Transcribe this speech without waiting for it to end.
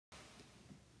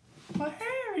Well, hey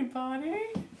everybody,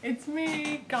 it's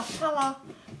me, Gothic,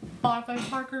 Firefly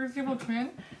Parker's evil twin,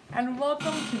 and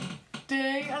welcome to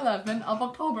day 11 of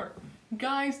October.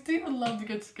 Guys, do you love to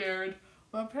get scared?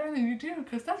 Well, apparently you do,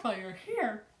 because that's why you're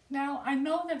here. Now, I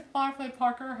know that Firefly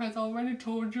Parker has already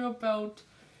told you about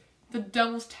the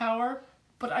Devil's Tower,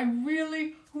 but I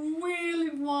really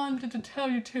wanted to tell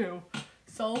you too.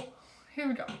 So, here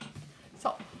we go.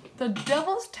 So, the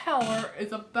Devil's Tower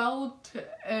is about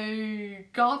a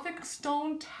Gothic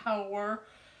stone tower,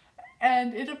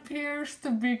 and it appears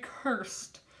to be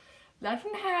cursed.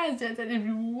 Legend has it that if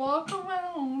you walk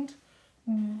around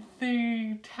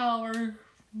the tower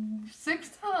 6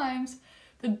 times,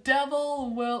 the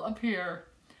devil will appear.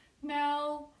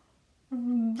 Now,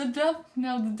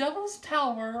 the Devil's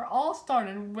Tower all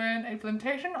started when a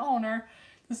plantation owner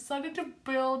decided to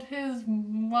build his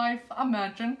wife a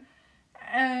mansion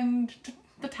and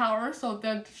the tower so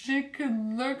that she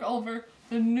could look over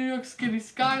the New York City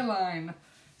skyline.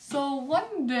 So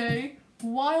one day,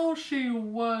 while she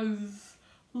was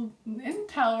in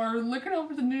tower looking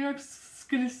over the New York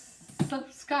City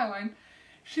skyline,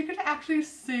 she could actually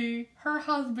see her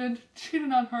husband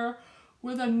cheating on her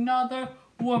with another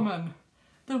woman.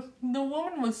 The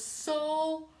woman was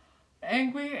so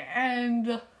angry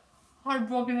and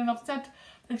heartbroken and upset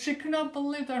that she could not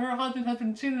believe that her husband had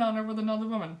been cheating on her with another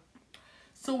woman.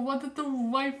 So what did the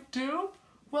wife do?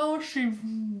 Well, she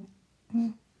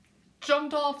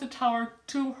jumped off the tower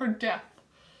to her death.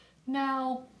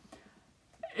 Now,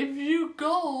 if you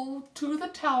go to the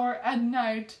tower at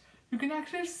night, you can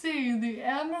actually see the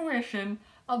apparition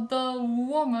of the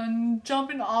woman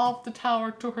jumping off the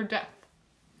tower to her death.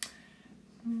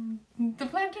 The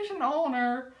plantation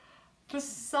owner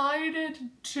decided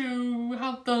to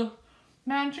have the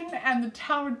mansion and the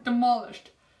tower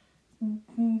demolished.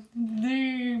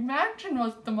 The mansion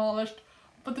was demolished,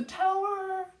 but the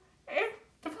tower, it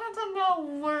depends on how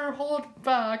we're held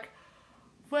back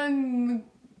when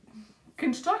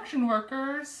construction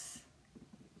workers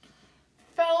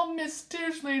fell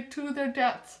mysteriously to their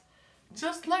deaths.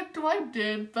 Just like Dwight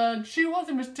did, but she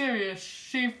wasn't mysterious.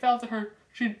 She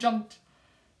jumped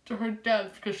to her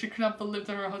death because she could not believe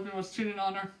that her husband was cheating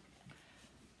on her.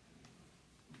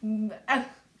 And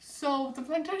so the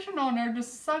plantation owner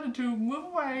decided to move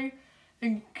away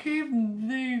and keep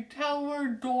the tower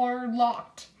door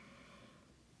locked.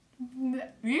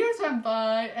 Years went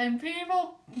by and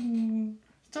people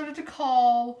started to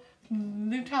call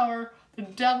the tower the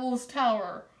Devil's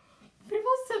Tower.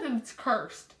 People said that it's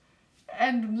cursed.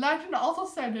 And legend also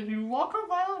said that if you walk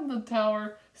around the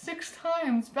tower 6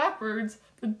 times backwards,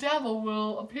 the devil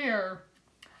will appear.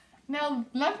 Now,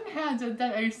 legend has it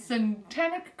that a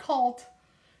satanic cult,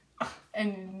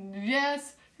 and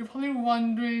yes, you're probably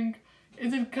wondering,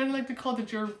 is it kind of like the cult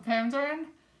that your parents are in?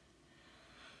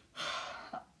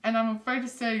 And I'm afraid to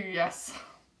say yes.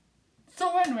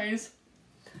 So anyways,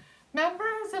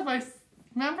 members of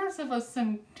a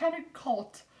satanic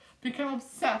cult become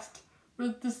obsessed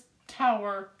with this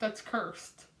tower that's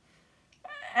cursed.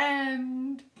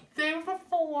 And they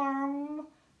perform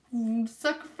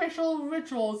sacrificial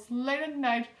rituals late at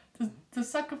night to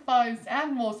sacrifice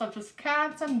animals such as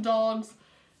cats and dogs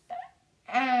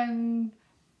and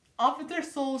offer their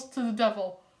souls to the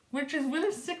devil, which is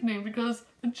really sickening because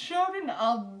the children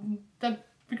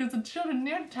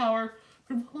near the tower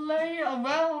would play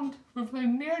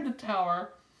near the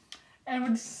tower and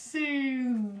would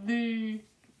see the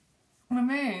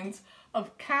remains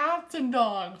of cats and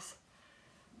dogs.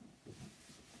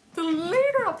 The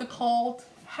leader of the cult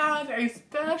had a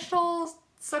special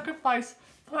sacrifice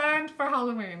planned for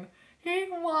Halloween. He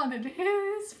wanted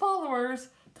his followers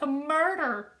to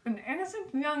murder an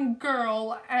innocent young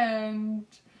girl and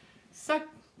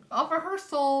offer her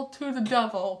soul to the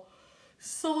devil.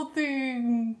 So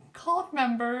the cult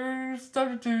members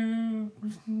started to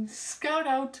scout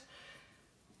out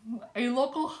a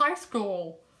local high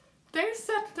school. They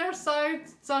set their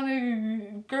sights on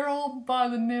a girl by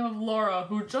the name of Laura,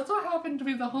 who just so happened to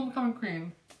be the homecoming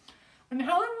queen. When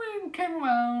Halloween came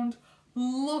around,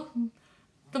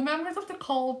 the members of the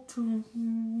cult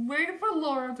waited for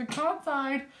Laura to come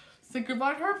outside, say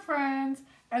goodbye to her friends,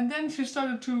 and then she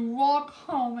started to walk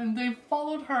home, and they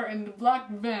followed her in the black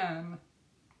van.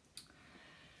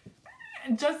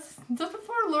 And just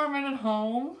before Laura made it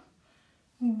home,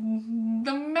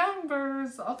 the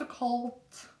members of the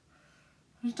cult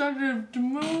started to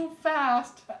move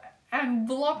fast and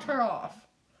blocked her off.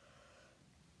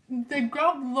 They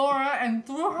grabbed Laura and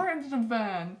threw her into the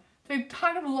van. They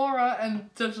tied up Laura and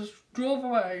just drove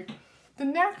away. The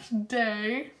next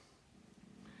day,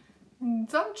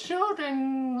 some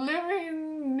children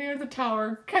living near the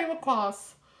tower came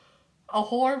across a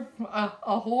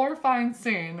horrifying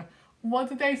scene. What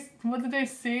did they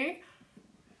see?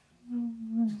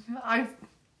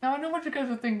 Now I know what you guys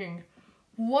are thinking.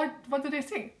 What did they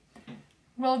see?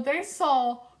 Well, they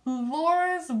saw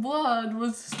Laura's blood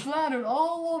was splattered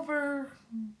all over.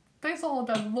 They saw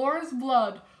that Laura's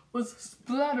blood was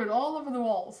splattered all over the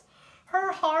walls.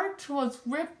 Her heart was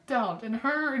ripped out and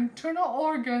her internal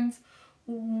organs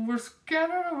were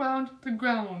scattered around the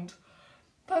ground.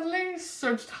 Police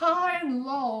searched high and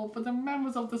low for the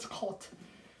members of this cult,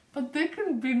 but they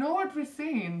could be nowhere to be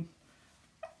seen.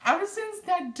 Ever since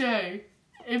that day,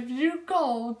 if you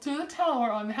go to the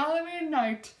tower on Halloween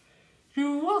night,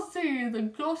 you will see the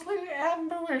ghostly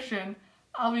apparition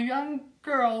of a young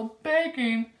girl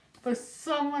begging for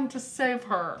someone to save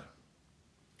her.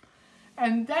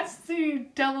 And that's the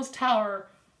Devil's Tower.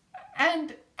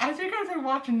 And as you guys are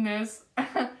watching this,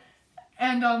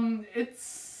 and I'm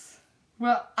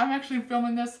actually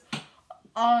filming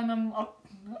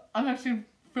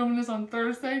this on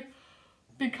Thursday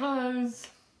because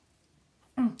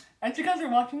as you guys are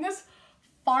watching this,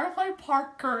 Firefly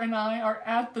Parker and I are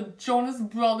at the Jonas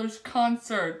Brothers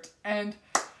concert, and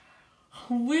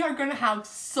we are gonna have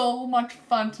so much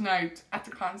fun tonight at the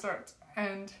concert.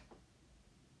 And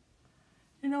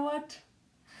you know what?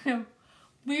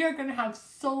 We are gonna have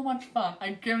so much fun,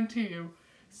 I guarantee you.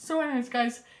 So anyways,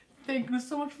 guys, thank you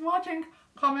so much for watching.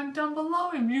 Comment down below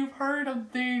if you've heard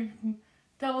of the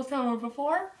Devil's Tower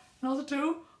before. And also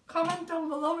too, comment down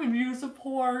below if you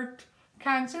support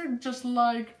cancer just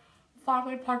like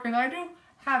Firefly Parker and I do.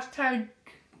 Hashtag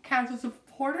cancer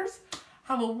supporters.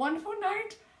 Have a wonderful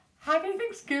night. Happy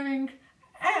Thanksgiving.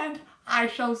 And I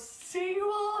shall see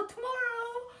you all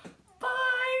tomorrow.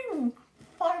 Bye.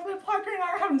 Firefly Parker and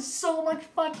I are having so much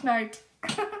fun tonight.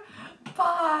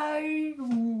 Bye.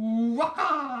 Rock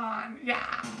on.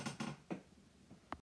 Yeah.